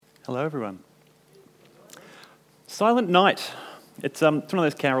Hello, everyone. Silent Night. It's one of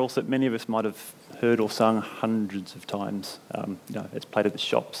those carols that many of us might have heard or sung hundreds of times. It's played at the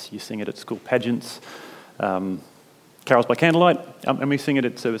shops, you sing it at school pageants, carols by candlelight, and we sing it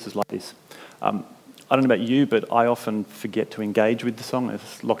at services like this. I don't know about you, but I often forget to engage with the song,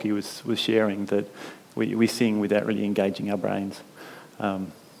 as Lockie was sharing, that we sing without really engaging our brains.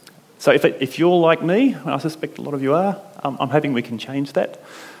 So if you're like me, and I suspect a lot of you are, I'm hoping we can change that.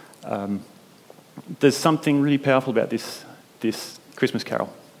 There's something really powerful about this Christmas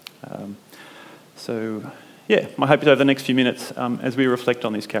carol. My hope is over the next few minutes, as we reflect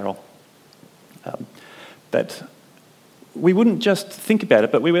on this carol, that we wouldn't just think about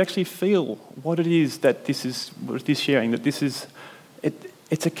it, but we would actually feel what it is that this is, what it is sharing, that this is,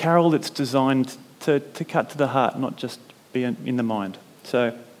 it's a carol that's designed to cut to the heart, not just be in the mind.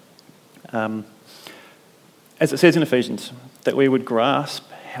 So, as it says in Ephesians, that we would grasp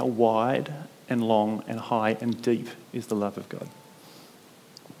how wide and long and high and deep is the love of God.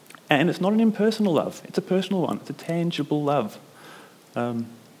 And it's not an impersonal love, it's a personal one, it's a tangible love. I'm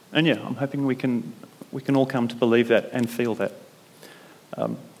hoping we can all come to believe that and feel that.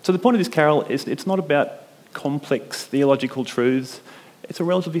 So the point of this carol is it's not about complex theological truths, it's a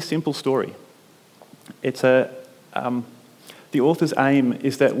relatively simple story. The author's aim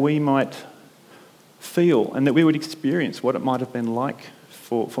is that we might feel and that we would experience what it might have been like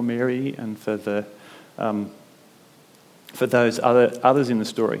for Mary and for those others in the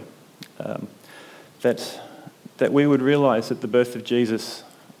story. That we would realise that the birth of Jesus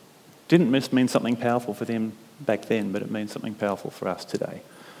didn't just mean something powerful for them back then, but it means something powerful for us today.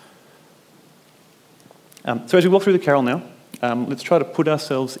 So as we walk through the carol now, let's try to put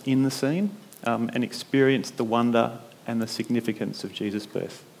ourselves in the scene and experience the wonder and the significance of Jesus'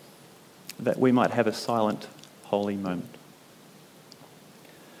 birth, that we might have a silent, holy moment.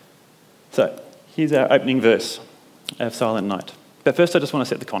 So, here's our opening verse of Silent Night. But first I just want to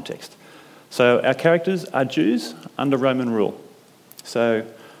set the context. So our characters are Jews under Roman rule. So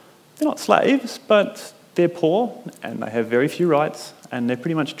they're not slaves, but they're poor and they have very few rights and they're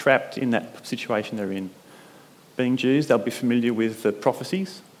pretty much trapped in that situation they're in. Being Jews, they'll be familiar with the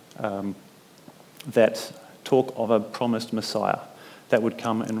prophecies that talk of a promised Messiah that would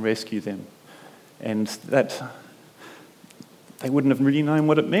come and rescue them. And that they wouldn't have really known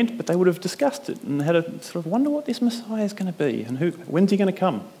what it meant, but they would have discussed it and had a sort of wonder what this Messiah is going to be and when's he going to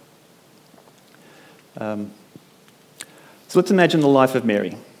come? So let's imagine the life of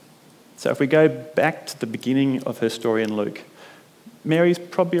Mary. So if we go back to the beginning of her story in Luke, Mary's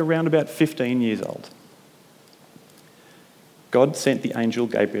probably around about 15 years old. God sent the angel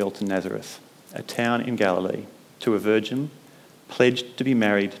Gabriel to Nazareth, a town in Galilee, to a virgin pledged to be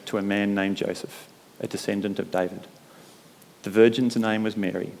married to a man named Joseph, a descendant of David. The virgin's name was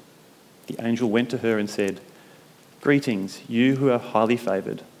Mary. The angel went to her and said, "Greetings, you who are highly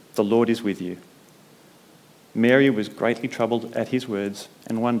favoured, the Lord is with you." Mary was greatly troubled at his words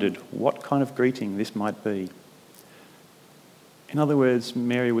and wondered what kind of greeting this might be. In other words,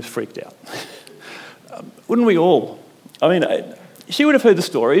 Mary was freaked out. Wouldn't we all? I mean, she would have heard the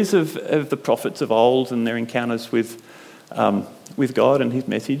stories of the prophets of old and their encounters with God and his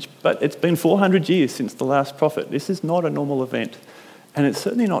message, but it's been 400 years since the last prophet. This is not a normal event, and it's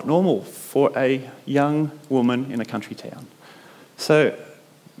certainly not normal for a young woman in a country town. So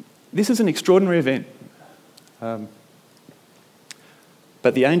this is an extraordinary event.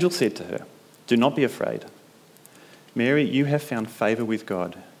 But the angel said to her, "Do not be afraid. Mary, you have found favour with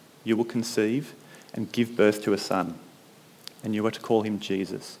God. You will conceive and give birth to a son, and you are to call him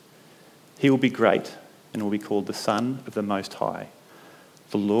Jesus. He will be great and will be called the Son of the Most High.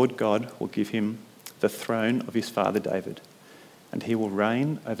 The Lord God will give him the throne of his father David, and he will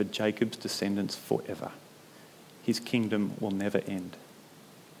reign over Jacob's descendants forever. His kingdom will never end."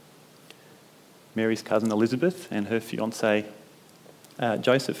 Mary's cousin Elizabeth and her fiancé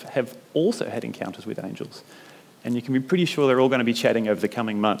Joseph have also had encounters with angels, and you can be pretty sure they're all going to be chatting over the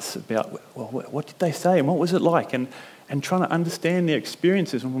coming months about, well, what did they say and what was it like, and trying to understand their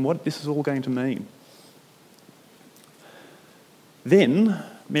experiences and what this is all going to mean. Then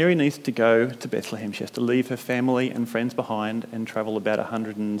Mary needs to go to Bethlehem. She has to leave her family and friends behind and travel about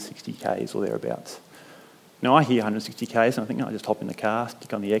 160 k's or thereabouts. Now I hear 160 k's and I think, I just hop in the car,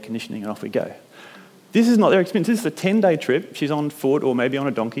 stick on the air conditioning and off we go. This is not their experience. This is a 10-day trip. She's on foot or maybe on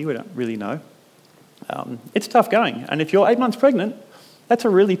a donkey, we don't really know. It's tough going, and if you're 8 months pregnant, that's a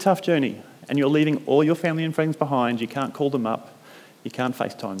really tough journey, and you're leaving all your family and friends behind. You can't call them up, you can't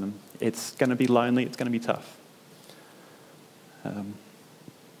FaceTime them. It's going to be lonely, it's going to be tough.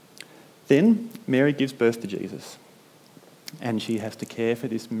 Then Mary gives birth to Jesus. and she has to care for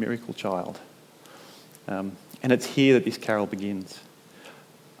this miracle child. And it's here that this carol begins.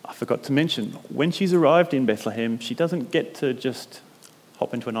 I forgot to mention, when she's arrived in Bethlehem, she doesn't get to just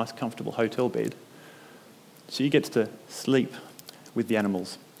hop into a nice comfortable hotel bed. She gets to sleep with the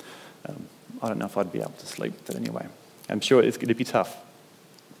animals. I don't know if I'd be able to sleep, but anyway, I'm sure it's going to be tough.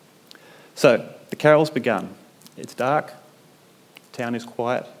 So, the carol's begun. It's dark, town is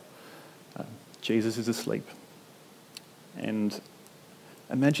quiet, Jesus is asleep. And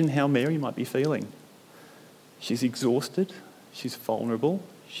imagine how Mary might be feeling. She's exhausted, she's vulnerable,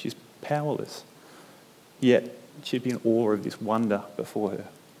 she's powerless. Yet, she'd be in awe of this wonder before her.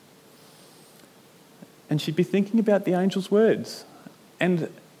 And she'd be thinking about the angel's words and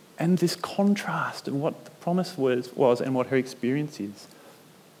this contrast and what the promise was and what her experience is.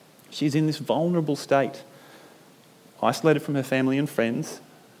 She's in this vulnerable state, isolated from her family and friends,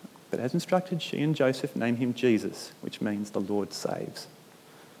 but as instructed, she and Joseph name him Jesus, which means the Lord saves.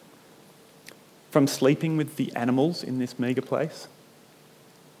 From sleeping with the animals in this meagre place,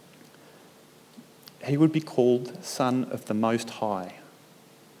 he would be called Son of the Most High.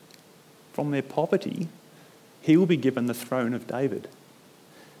 From their poverty, he will be given the throne of David.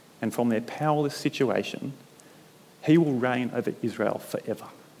 And from their powerless situation, he will reign over Israel forever.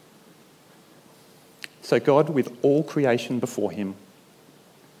 So God, with all creation before him,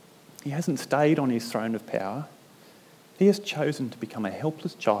 he hasn't stayed on his throne of power. He has chosen to become a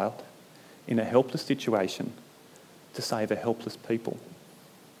helpless child in a helpless situation to save a helpless people.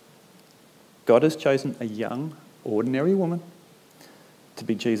 God has chosen a young, ordinary woman to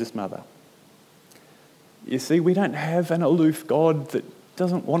be Jesus' mother. You see, we don't have an aloof God that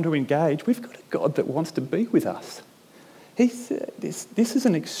doesn't want to engage. We've got a God that wants to be with us. This is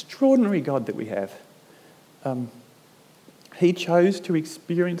an extraordinary God that we have. He chose to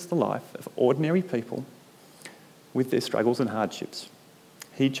experience the life of ordinary people with their struggles and hardships.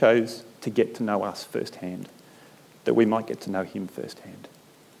 He chose to get to know us firsthand, that we might get to know him firsthand.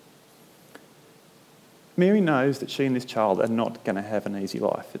 Mary knows that she and this child are not going to have an easy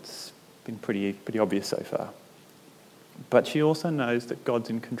life. It's been pretty obvious so far. But she also knows that God's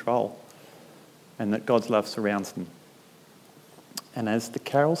in control and that God's love surrounds them. And as the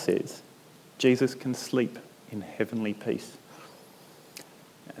carol says, Jesus can sleep in heavenly peace.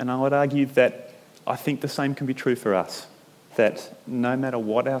 And I would argue that I think the same can be true for us, that no matter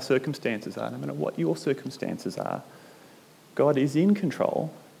what our circumstances are, no matter what your circumstances are, God is in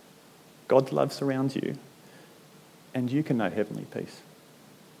control, God's love surrounds you, and you can know heavenly peace.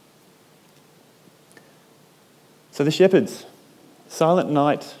 So the shepherds, silent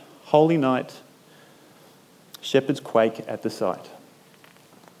night, holy night, shepherds quake at the sight.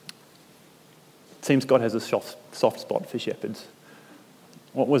 It seems God has a soft spot for shepherds.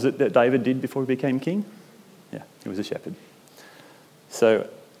 What was it that David did before he became king? Yeah, he was a shepherd. So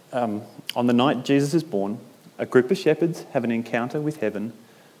on the night Jesus is born, a group of shepherds have an encounter with heaven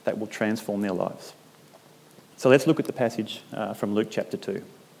that will transform their lives. So let's look at the passage from Luke chapter 2.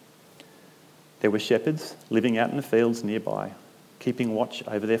 There were shepherds living out in the fields nearby, keeping watch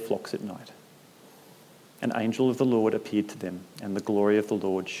over their flocks at night. An angel of the Lord appeared to them, and the glory of the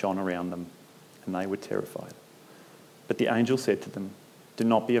Lord shone around them, and they were terrified. But the angel said to them, "Do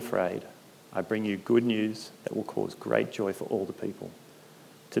not be afraid. I bring you good news that will cause great joy for all the people.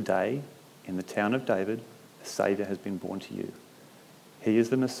 Today, in the town of David, a Saviour has been born to you. He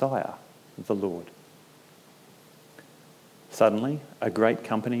is the Messiah, the Lord." Suddenly, a great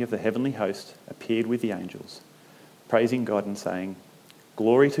company of the heavenly host appeared with the angels, praising God and saying,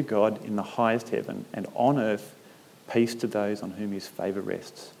 "Glory to God in the highest heaven, and on earth peace to those on whom his favour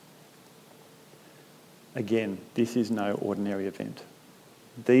rests." Again, this is no ordinary event.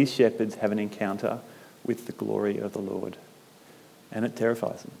 These shepherds have an encounter with the glory of the Lord, and it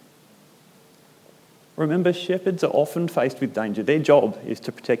terrifies them. Remember, shepherds are often faced with danger. Their job is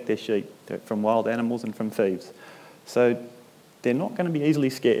to protect their sheep from wild animals and from thieves. So they're not going to be easily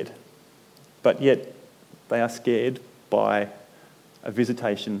scared, but yet they are scared by a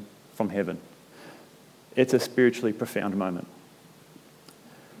visitation from heaven. It's a spiritually profound moment.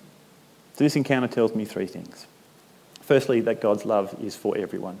 So this encounter tells me three things. Firstly, that God's love is for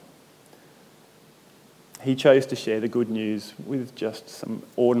everyone. He chose to share the good news with just some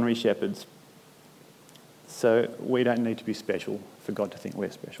ordinary shepherds. So we don't need to be special for God to think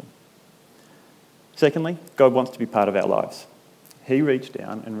we're special. Secondly, God wants to be part of our lives. He reached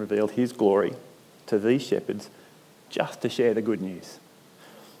down and revealed his glory to these shepherds just to share the good news.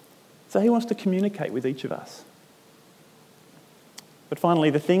 So he wants to communicate with each of us. But finally,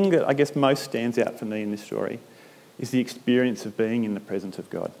 the thing that I guess most stands out for me in this story is the experience of being in the presence of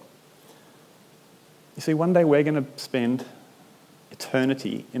God. You see, one day we're going to spend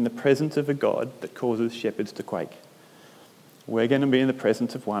eternity in the presence of a God that causes shepherds to quake. We're going to be in the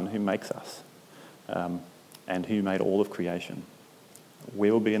presence of one who makes us and who made all of creation.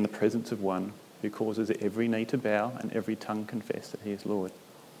 We will be in the presence of one who causes every knee to bow and every tongue confess that he is Lord.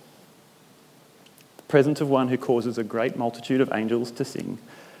 The presence of one who causes a great multitude of angels to sing,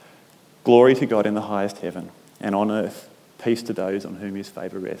 "Glory to God in the highest heaven, and on earth peace to those on whom his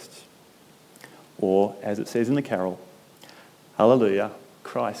favour rests." Or, as it says in the carol, "Hallelujah,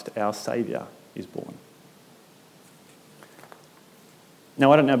 Christ our Saviour is born."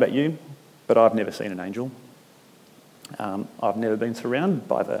 Now, I don't know about you, but I've never seen an angel. I've never been surrounded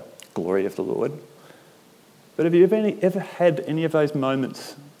by the glory of the Lord. But have you ever had any of those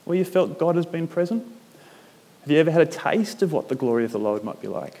moments where you felt God has been present? Have you ever had a taste of what the glory of the Lord might be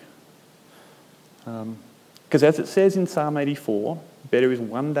like? Because as it says in Psalm 84, better is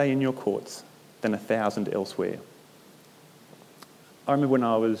one day in your courts than 1,000 elsewhere. I remember when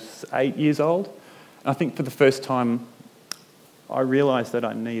I was 8 years old, I think for the first time I realised that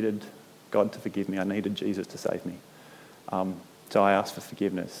I needed God to forgive me. I needed Jesus to save me. So I asked for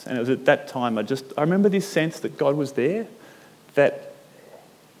forgiveness. And it was at that time I remember this sense that God was there, that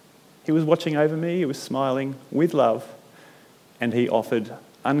he was watching over me, he was smiling with love, and he offered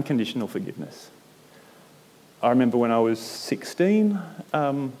unconditional forgiveness. I remember when I was 16,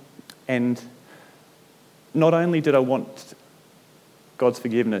 and not only did I want God's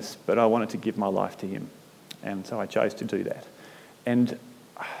forgiveness, but I wanted to give my life to him. And so I chose to do that. And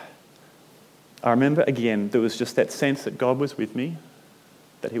I remember again, there was just that sense that God was with me,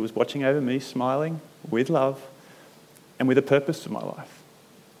 that he was watching over me, smiling with love and with a purpose to my life.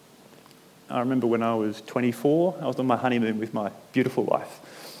 I remember when I was 24, I was on my honeymoon with my beautiful wife.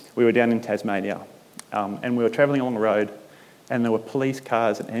 We were down in Tasmania, and we were travelling along the road, and there were police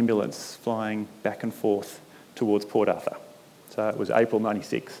cars and ambulance flying back and forth towards Port Arthur. So it was April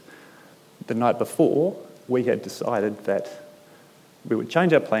 96. The night before, we had decided that we would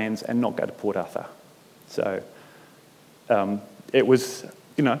change our plans and not go to Port Arthur. So it was,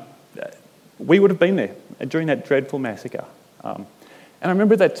 we would have been there during that dreadful massacre. And I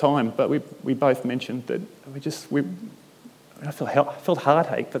remember that time, but we both mentioned that I felt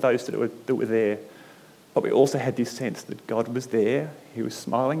heartache for those that were there. But we also had this sense that God was there. He was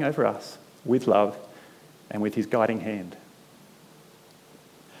smiling over us with love and with his guiding hand.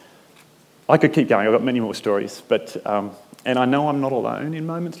 I could keep going. I've got many more stories, but and I know I'm not alone in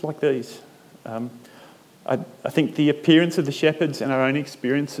moments like these. I think the appearance of the shepherds and our own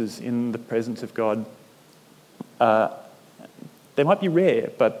experiences in the presence of God, they might be rare,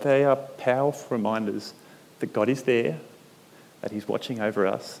 but they are powerful reminders that God is there, that he's watching over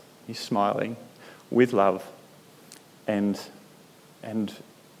us, he's smiling with love, and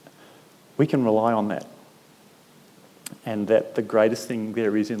we can rely on that. And that the greatest thing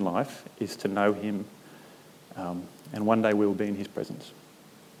there is in life is to know him, and one day we will be in his presence.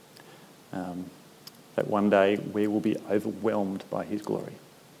 That one day we will be overwhelmed by his glory.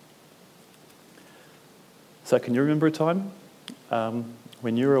 So can you remember a time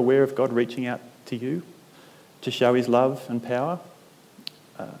when you were aware of God reaching out to you to show his love and power?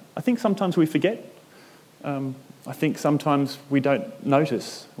 I think sometimes we forget. I think sometimes we don't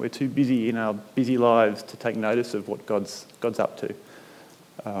notice. We're too busy in our busy lives to take notice of what God's up to.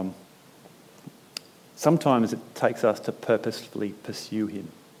 Sometimes it takes us to purposefully pursue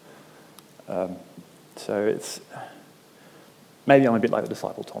him. So it's maybe I'm a bit like the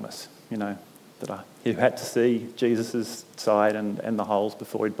disciple Thomas, he had to see Jesus' side and the holes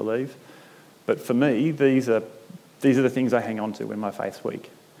before he'd believe. But for me, these are the things I hang on to when my faith's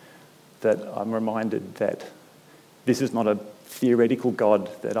weak. That I'm reminded that this is not a theoretical God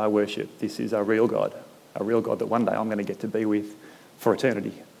that I worship. This is a real God that one day I'm going to get to be with for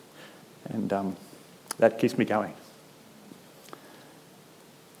eternity. And that keeps me going.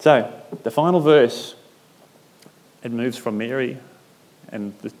 So, the final verse, it moves from Mary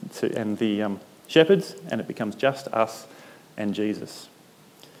and the shepherds, and it becomes just us and Jesus.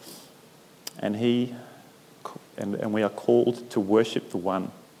 And we are called to worship the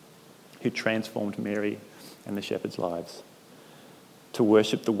one who transformed Mary and the shepherds' lives, to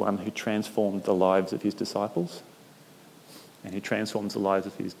worship the one who transformed the lives of his disciples and who transforms the lives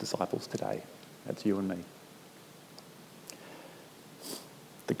of his disciples today. That's you and me.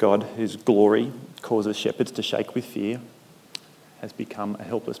 The God whose glory causes shepherds to shake with fear has become a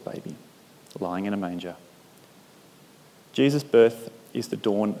helpless baby lying in a manger. Jesus' birth is the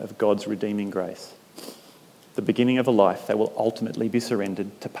dawn of God's redeeming grace, the beginning of a life that will ultimately be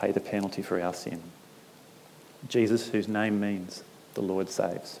surrendered to pay the penalty for our sin. Jesus, whose name means the Lord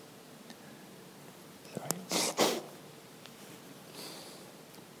saves. Sorry.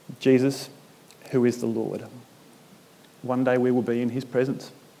 Jesus, who is the Lord. One day we will be in his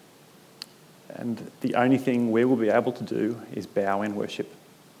presence, and the only thing we will be able to do is bow in worship.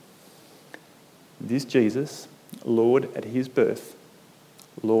 This Jesus, Lord at his birth,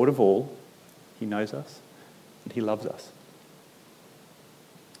 Lord of all, he knows us and he loves us.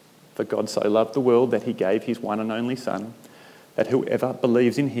 For God so loved the world that he gave his one and only Son, that whoever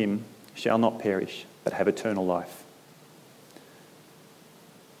believes in him shall not perish, but have eternal life.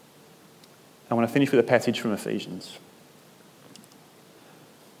 I want to finish with a passage from Ephesians.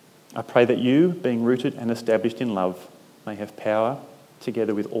 I pray that you, being rooted and established in love, may have power,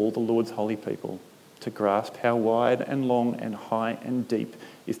 together with all the Lord's holy people, to grasp how wide and long and high and deep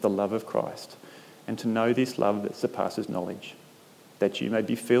is the love of Christ, and to know this love that surpasses knowledge, that you may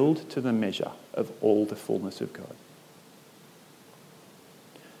be filled to the measure of all the fullness of God.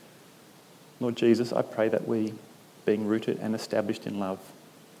 Lord Jesus, I pray that we, being rooted and established in love,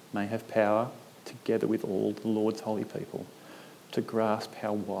 may have power, together with all the Lord's holy people, to grasp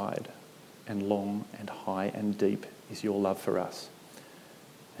how wide and long and high and deep is your love for us,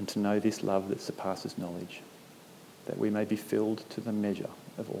 and to know this love that surpasses knowledge, that we may be filled to the measure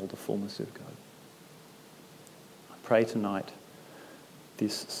of all the fullness of God. I pray tonight,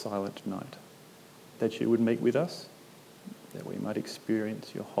 this silent night, that you would meet with us, that we might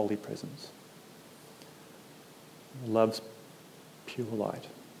experience your holy presence. Love's pure light,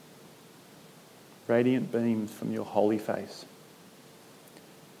 radiant beams from your holy face,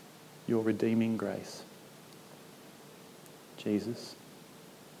 your redeeming grace. Jesus,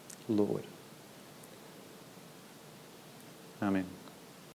 Lord. Amen.